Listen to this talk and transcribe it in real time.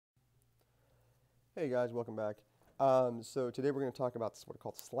Hey guys, welcome back. So today we're going to talk about what are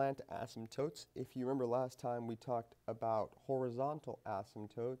called slant asymptotes. If you remember last time we talked about horizontal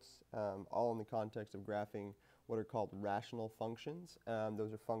asymptotes, all in the context of graphing what are called rational functions.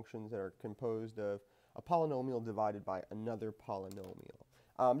 Those are functions that are composed of a polynomial divided by another polynomial.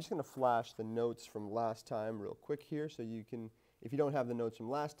 I'm just going to flash the notes from last time real quick here so you can, if you don't have the notes from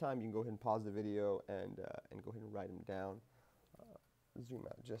last time, you can go ahead and pause the video and go ahead and write them down. Zoom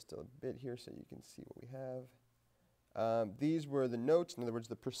out just a bit here so you can see what we have. These were the notes, in other words,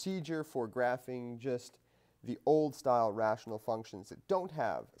 the procedure for graphing just the old style rational functions that don't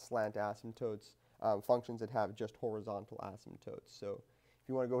have slant asymptotes, functions that have just horizontal asymptotes. So if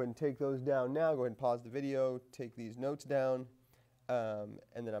you want to go ahead and take those down now, go ahead and pause the video, take these notes down, and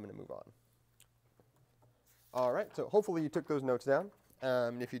then I'm going to move on. All right, so hopefully you took those notes down.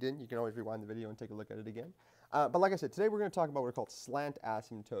 If you didn't, you can always rewind the video and take a look at it again. But like I said, today we're going to talk about what are called slant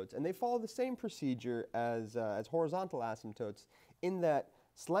asymptotes. And they follow the same procedure as horizontal asymptotes in that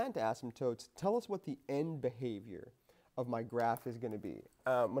slant asymptotes tell us what the end behavior of my graph is going to be.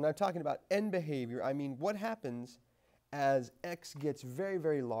 When I'm talking about end behavior, I mean what happens as x gets very,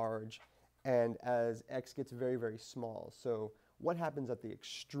 very large and as x gets very, very small. So what happens at the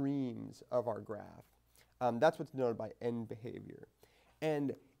extremes of our graph. That's what's denoted by end behavior.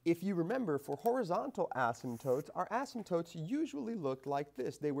 And if you remember, for horizontal asymptotes, our asymptotes usually looked like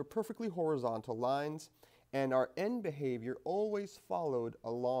this. They were perfectly horizontal lines, and our end behavior always followed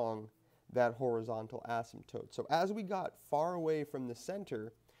along that horizontal asymptote. So as we got far away from the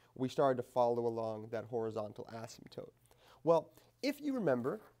center, we started to follow along that horizontal asymptote. Well, if you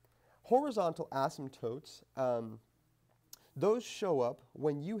remember, horizontal asymptotes, those show up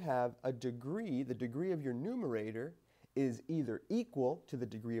when you have a degree, the degree of your numerator is either equal to the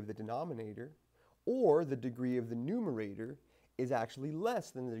degree of the denominator, or the degree of the numerator is actually less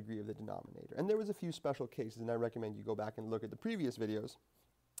than the degree of the denominator. And there was a few special cases, and I recommend you go back and look at the previous videos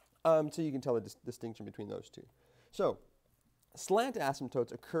so you can tell the distinction between those two. So slant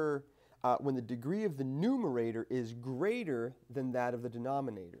asymptotes occur when the degree of the numerator is greater than that of the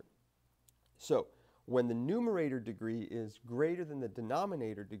denominator. So when the numerator degree is greater than the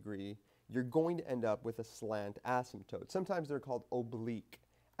denominator degree, you're going to end up with a slant asymptote. Sometimes they're called oblique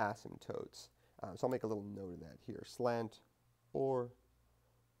asymptotes. So I'll make a little note of that here. Slant or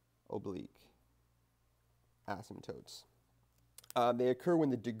oblique asymptotes. They occur when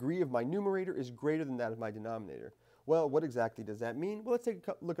the degree of my numerator is greater than that of my denominator. Well, what exactly does that mean? Well, let's take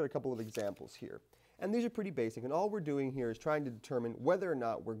a look at a couple of examples here. And these are pretty basic, and all we're doing here is trying to determine whether or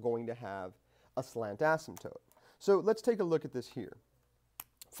not we're going to have a slant asymptote. So let's take a look at this here.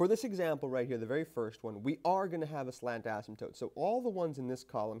 For this example right here, the very first one, we are going to have a slant asymptote. So all the ones in this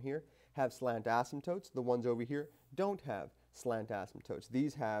column here have slant asymptotes. The ones over here don't have slant asymptotes.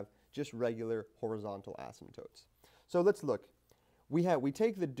 These have just regular horizontal asymptotes. So let's look. We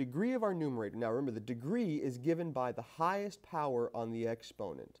take the degree of our numerator. Now remember, the degree is given by the highest power on the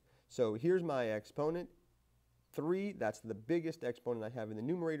exponent. So here's my exponent, 3. That's the biggest exponent I have in the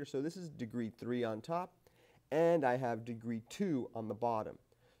numerator. So this is degree 3 on top, and I have degree 2 on the bottom.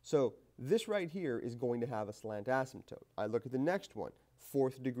 So this right here is going to have a slant asymptote. I look at the next one,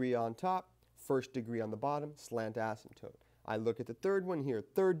 4th degree on top, 1st degree on the bottom, slant asymptote. I look at the third one here,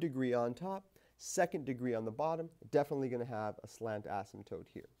 3rd degree on top, 2nd degree on the bottom, definitely going to have a slant asymptote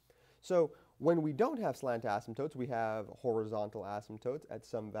here. So when we don't have slant asymptotes, we have horizontal asymptotes at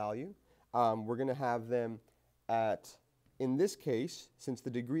some value. We're going to have them at, in this case, since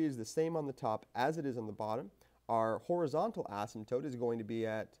the degree is the same on the top as it is on the bottom, our horizontal asymptote is going to be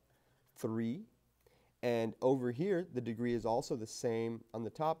at 3. And over here, the degree is also the same on the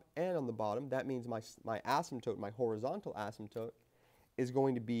top and on the bottom. That means my asymptote, my horizontal asymptote, is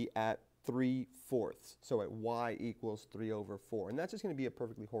going to be at 3/4. So at y equals 3 over 4. And that's just going to be a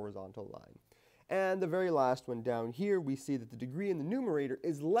perfectly horizontal line. And the very last one down here, we see that the degree in the numerator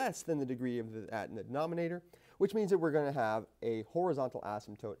is less than the degree of that in the denominator, which means that we're going to have a horizontal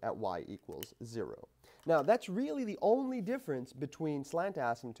asymptote at y equals 0. Now, that's really the only difference between slant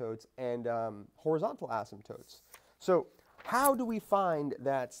asymptotes and horizontal asymptotes. So how do we find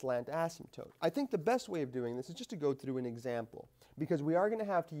that slant asymptote? I think the best way of doing this is just to go through an example, because we are going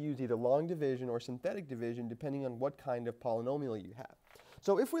to have to use either long division or synthetic division depending on what kind of polynomial you have.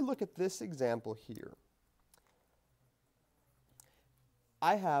 So if we look at this example here,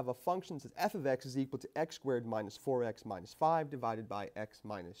 I have a function that says f of x is equal to x squared minus 4x minus 5 divided by x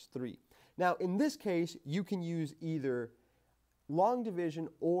minus 3. Now, in this case, you can use either long division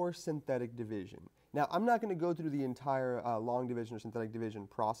or synthetic division. Now, I'm not going to go through the entire long division or synthetic division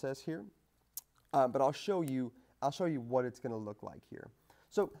process here, but I'll show you what it's going to look like here.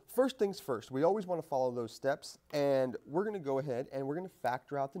 So first things first, we always want to follow those steps, and we're going to go ahead and we're going to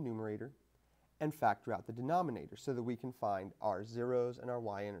factor out the numerator and factor out the denominator so that we can find our zeros and our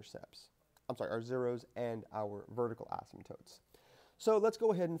y-intercepts. I'm sorry, our zeros and our vertical asymptotes. So let's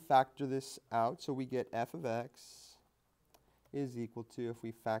go ahead and factor this out. So we get f of x is equal to, if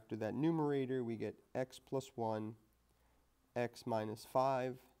we factor that numerator, we get x plus 1, x minus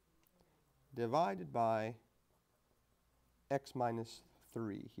 5, divided by x minus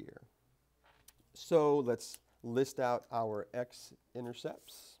 3 here. So let's list out our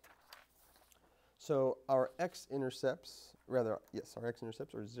x-intercepts. So our x-intercepts, our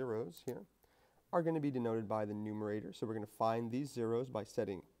x-intercepts, or zeros here, are going to be denoted by the numerator. So we're going to find these zeros by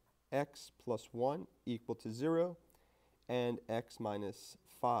setting x plus 1 equal to 0 and x minus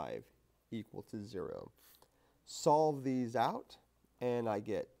 5 equal to 0. Solve these out, and I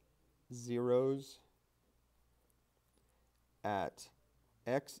get zeros at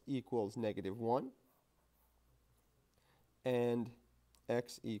x equals negative 1 and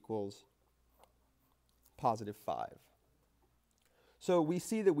x equals positive 5. So we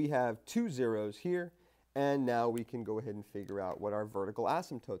see that we have two zeros here, and now we can go ahead and figure out what our vertical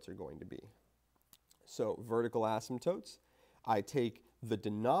asymptotes are going to be. So vertical asymptotes, I take the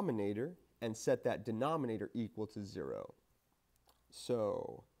denominator and set that denominator equal to 0.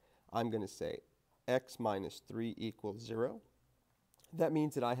 So I'm going to say x minus 3 equals 0. That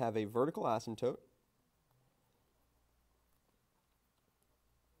means that I have a vertical asymptote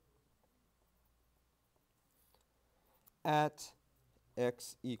at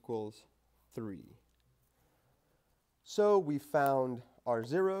x equals 3. So we found our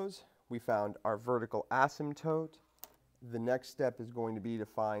zeros, we found our vertical asymptote. The next step is going to be to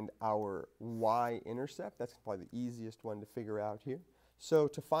find our y-intercept. That's probably the easiest one to figure out here. So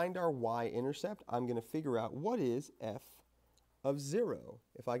to find our y-intercept, I'm going to figure out what is f of 0.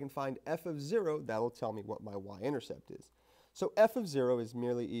 If I can find f of 0, that'll tell me what my y-intercept is. So f of 0 is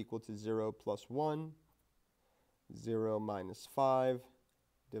merely equal to 0 plus 1, 0 minus 5,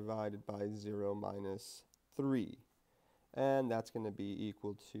 divided by 0 minus 3. And that's going to be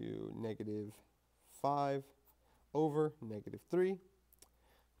equal to negative 5 over negative 3, which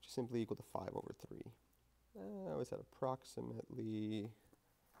is simply equal to 5 over 3. I always had approximately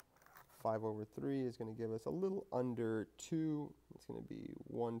 5 over 3 is going to give us a little under 2. It's going to be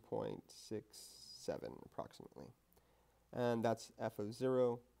 1.67 approximately. And that's f of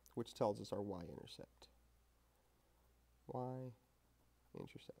 0, which tells us our y-intercept.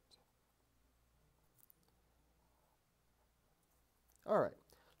 Y-intercept. All right.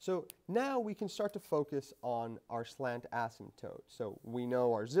 So now we can start to focus on our slant asymptote. So we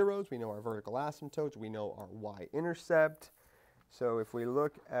know our zeros, we know our vertical asymptotes, we know our y-intercept. So if we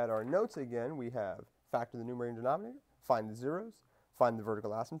look at our notes again, we have factor the numerator and denominator, find the zeros, find the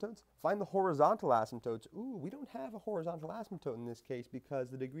vertical asymptotes, find the horizontal asymptotes. Ooh, we don't have a horizontal asymptote in this case because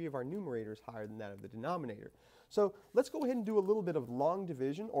the degree of our numerator is higher than that of the denominator. So let's go ahead and do a little bit of long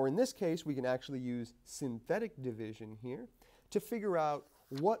division, or in this case we can actually use synthetic division here to figure out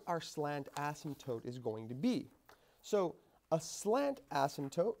what our slant asymptote is going to be. So a slant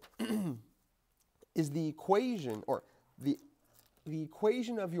asymptote is the equation, or the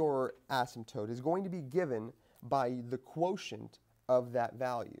equation of your asymptote is going to be given by the quotient of that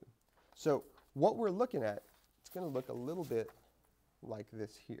value. So what we're looking at, it's going to look a little bit like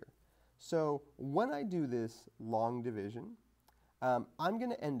this here. So when I do this long division, I'm going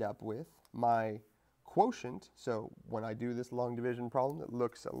to end up with my quotient. So when I do this long division problem, it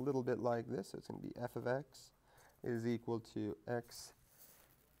looks a little bit like this. So it's going to be f of x is equal to x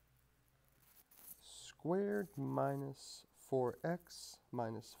squared minus 4x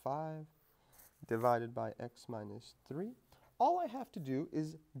minus 5 divided by x minus 3. All I have to do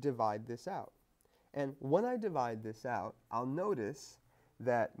is divide this out. And when I divide this out, I'll notice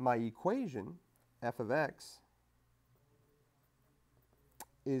that my equation, f of x,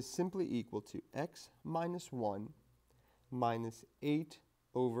 is simply equal to x minus 1 minus 8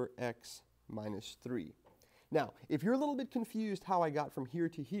 over x minus 3. Now, if you're a little bit confused how I got from here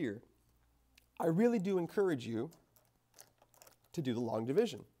to here, I really do encourage you to do the long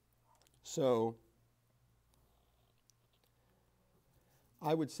division. So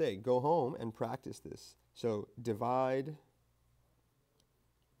I would say go home and practice this. So divide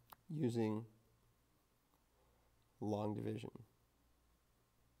using long division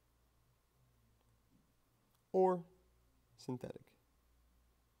or synthetic.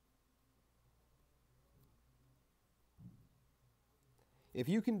 If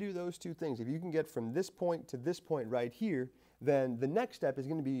you can do those two things, if you can get from this point to this point right here, then the next step is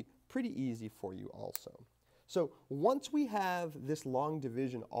going to be pretty easy for you also. So once we have this long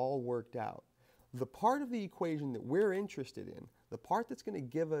division all worked out, the part of the equation that we're interested in, the part that's going to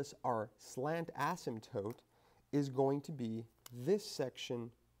give us our slant asymptote, is going to be this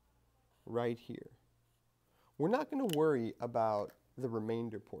section right here. We're not going to worry about the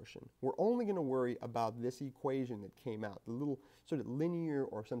remainder portion. We're only going to worry about this equation that came out, the little sort of linear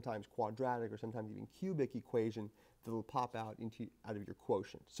or sometimes quadratic or sometimes even cubic equation that will pop out of your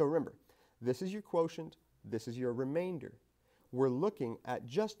quotient. So remember, this is your quotient, this is your remainder. We're looking at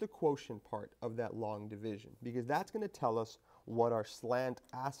just the quotient part of that long division because that's going to tell us what our slant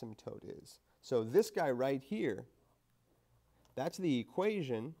asymptote is. So this guy right here, that's the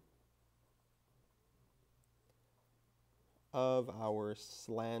equation of our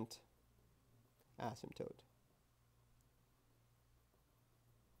slant asymptote.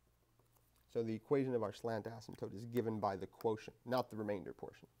 So the equation of our slant asymptote is given by the quotient, not the remainder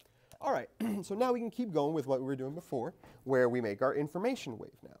portion. All right, so now we can keep going with what we were doing before, where we make our information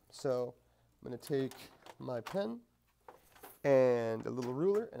wave now. So I'm going to take my pen and a little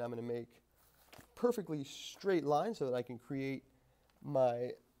ruler, and I'm going to make a perfectly straight line so that I can create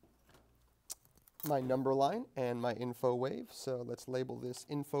my number line and my info wave. So let's label this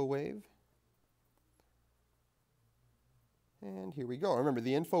info wave. And here we go. Remember,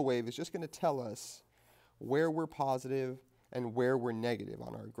 the info wave is just going to tell us where we're positive and where we're negative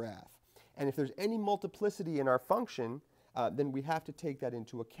on our graph. And if there's any multiplicity in our function, then we have to take that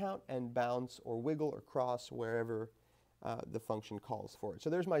into account and bounce or wiggle or cross wherever the function calls for it. So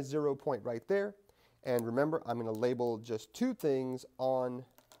there's my 0 point right there. And remember, I'm going to label just two things on,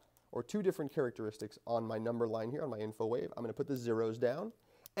 or two different characteristics on my number line here, on my info wave. I'm going to put the zeros down,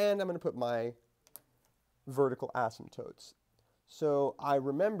 and I'm going to put my vertical asymptotes. So I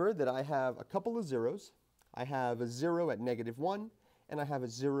remember that I have a couple of zeros. I have a 0 at -1, and I have a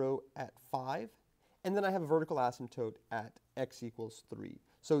 0 at 5, and then I have a vertical asymptote at x equals 3.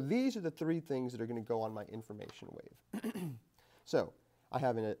 So these are the three things that are going to go on my information wave. So I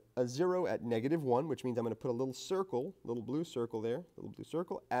have a 0 at -1, which means I'm going to put a little circle, little blue circle there, little blue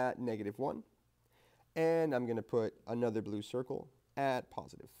circle at -1, and I'm going to put another blue circle at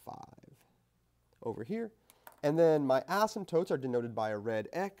 +5 over here. And then my asymptotes are denoted by a red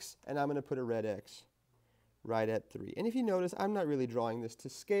x, and I'm going to put a red x right at 3. And if you notice, I'm not really drawing this to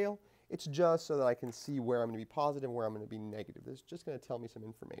scale. It's just so that I can see where I'm going to be positive and where I'm going to be negative. This is just going to tell me some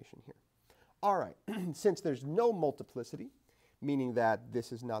information here. All right, since there's no multiplicity, meaning that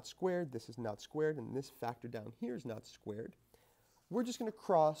this is not squared, and this factor down here is not squared, we're just going to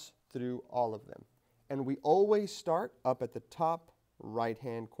cross through all of them. And we always start up at the top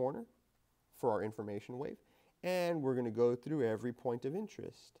right-hand corner for our information wave. And we're going to go through every point of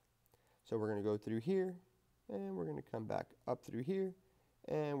interest. So we're going to go through here, and we're going to come back up through here,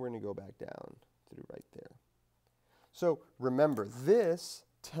 and we're going to go back down through right there. So remember, this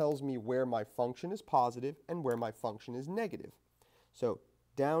tells me where my function is positive and where my function is negative. So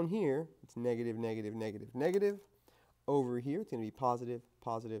down here, it's negative, negative, negative, negative. Over here, it's going to be positive,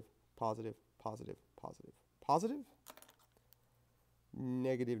 positive, positive, positive, positive, positive.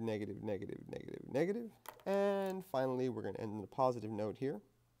 Negative, negative, negative, negative, negative. And finally, we're going to end on a positive note here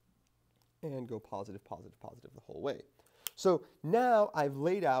and go positive, positive, positive the whole way. So now I've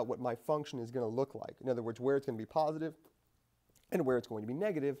laid out what my function is going to look like. In other words, where it's going to be positive and where it's going to be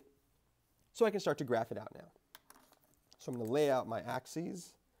negative. So I can start to graph it out now. So I'm going to lay out my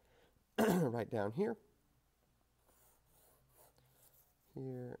axes right down here.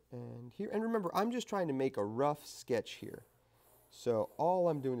 Here and here. And remember, I'm just trying to make a rough sketch here. So all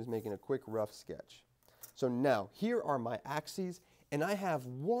I'm doing is making a quick rough sketch. So now, here are my axes, and I have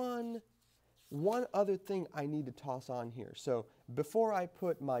one other thing I need to toss on here. So before I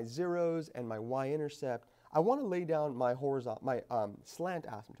put my zeros and my y-intercept, I want to lay down my slant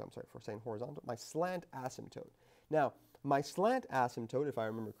asymptote. I'm sorry for saying horizontal. My slant asymptote. Now, my slant asymptote, if I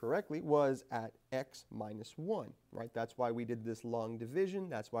remember correctly, was at x minus 1, right? That's why we did this long division.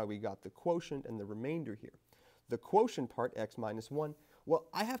 That's why we got the quotient and the remainder here. The quotient part, x minus 1, well,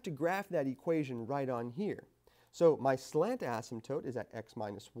 I have to graph that equation right on here. So my slant asymptote is at x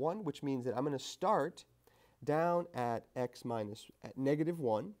minus 1, which means that I'm going to start down at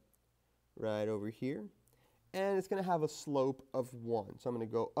 -1, right over here. And it's going to have a slope of 1. So I'm going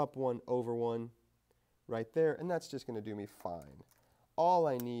to go up 1, over 1, right there. And that's just going to do me fine. All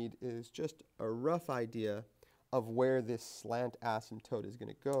I need is just a rough idea of where this slant asymptote is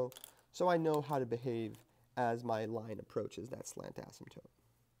going to go, so I know how to behave as my line approaches that slant asymptote.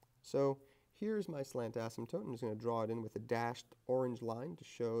 So here's my slant asymptote. I'm just going to draw it in with a dashed orange line to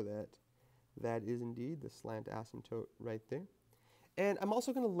show that that is indeed the slant asymptote right there. And I'm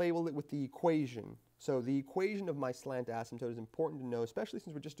also going to label it with the equation So the equation of my slant asymptote is important to know, especially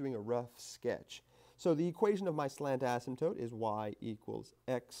since we're just doing a rough sketch. So the equation of my slant asymptote is y equals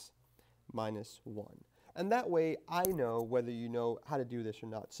x minus 1. And that way I know whether you know how to do this or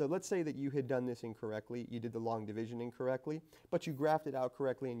not. So let's say that you had done this incorrectly, you did the long division incorrectly, but you graphed it out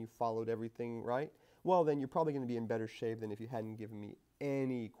correctly and you followed everything right. Well, then you're probably going to be in better shape than if you hadn't given me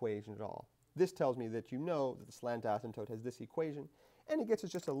any equation at all. This tells me that you know that the slant asymptote has this equation, and it gets us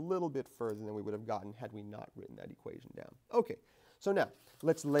just a little bit further than we would have gotten had we not written that equation down. Okay, so now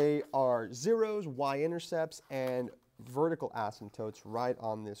let's lay our zeros, y-intercepts, and vertical asymptotes right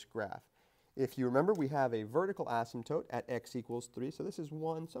on this graph. If you remember, we have a vertical asymptote at x equals 3, so this is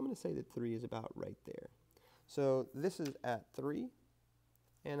 1, so I'm going to say that 3 is about right there. So this is at 3,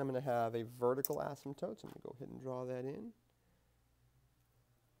 and I'm going to have a vertical asymptote, so I'm going to go ahead and draw that in.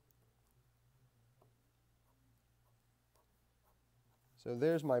 So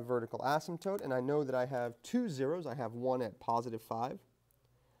there's my vertical asymptote, and I know that I have two zeros. I have one at positive 5,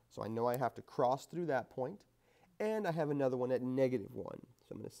 so I know I have to cross through that point, and I have another one at negative 1.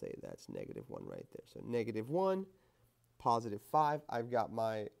 So I'm going to say that's negative 1 right there. So negative 1, positive 5. I've got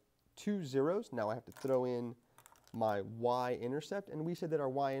my two zeros. Now I have to throw in my y-intercept, and we said that our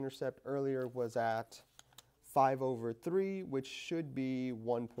y-intercept earlier was at 5/3, which should be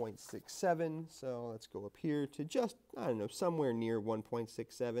 1.67. So let's go up here to just, I don't know, somewhere near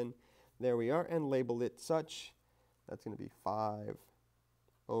 1.67. There we are, and label it such. That's going to be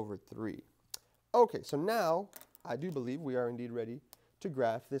 5/3. Okay, so now I do believe we are indeed ready to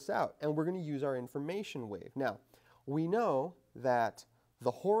graph this out, and we're going to use our information wave. Now, we know that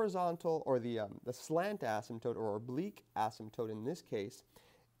the horizontal, or the slant asymptote, or oblique asymptote in this case,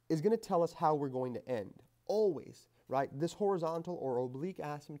 is going to tell us how we're going to end. Always, right? This horizontal or oblique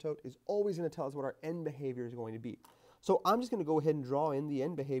asymptote is always going to tell us what our end behavior is going to be. So I'm just going to go ahead and draw in the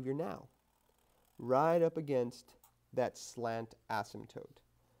end behavior now, right up against that slant asymptote.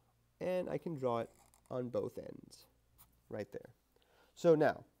 And I can draw it on both ends, right there. So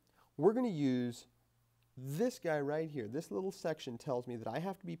now, we're going to use this guy right here. This little section tells me that I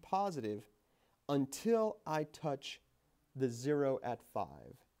have to be positive until I touch the 0 at 5.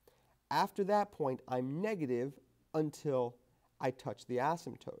 After that point, I'm negative until I touch the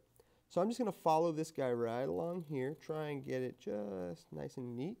asymptote. So I'm just going to follow this guy right along here, try and get it just nice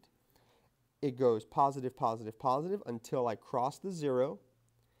and neat. It goes positive, positive, positive until I cross the 0,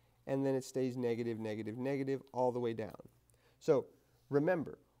 and then it stays negative, negative, negative all the way down. So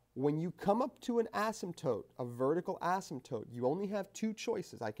remember, when you come up to an asymptote, a vertical asymptote, you only have two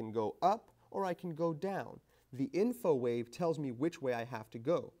choices. I can go up or I can go down. The info wave tells me which way I have to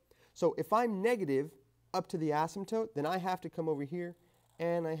go. So if I'm negative up to the asymptote, then I have to come over here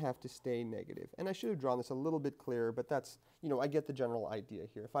and I have to stay negative. And I should have drawn this a little bit clearer, but that's, I get the general idea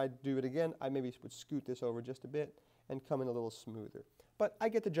here. If I do it again, I maybe would scoot this over just a bit and come in a little smoother. But I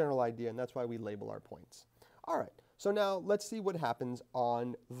get the general idea, and that's why we label our points. All right, so now let's see what happens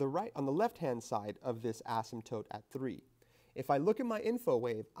on the left-hand side of this asymptote at 3. If I look at my info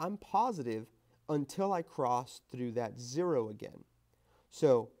wave, I'm positive until I cross through that 0 again.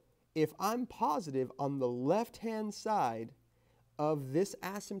 So if I'm positive on the left-hand side of this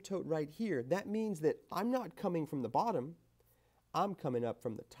asymptote right here, that means that I'm not coming from the bottom, I'm coming up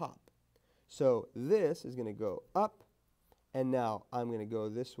from the top. So this is going to go up, and now I'm going to go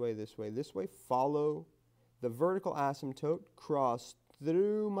this way, this way, this way, follow the vertical asymptote, cross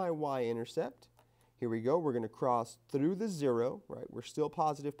through my y-intercept. Here we go, we're going to cross through the 0, right? We're still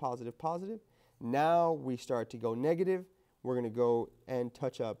positive, positive, positive. Now we start to go negative. We're going to go and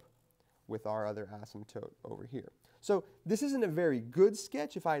touch up with our other asymptote over here. So this isn't a very good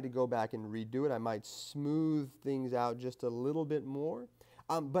sketch. If I had to go back and redo it, I might smooth things out just a little bit more.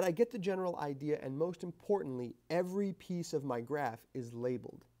 But I get the general idea, and most importantly, every piece of my graph is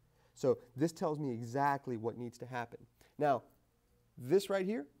labeled. So this tells me exactly what needs to happen. Now, this right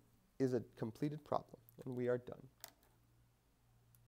here is a completed problem, and we are done.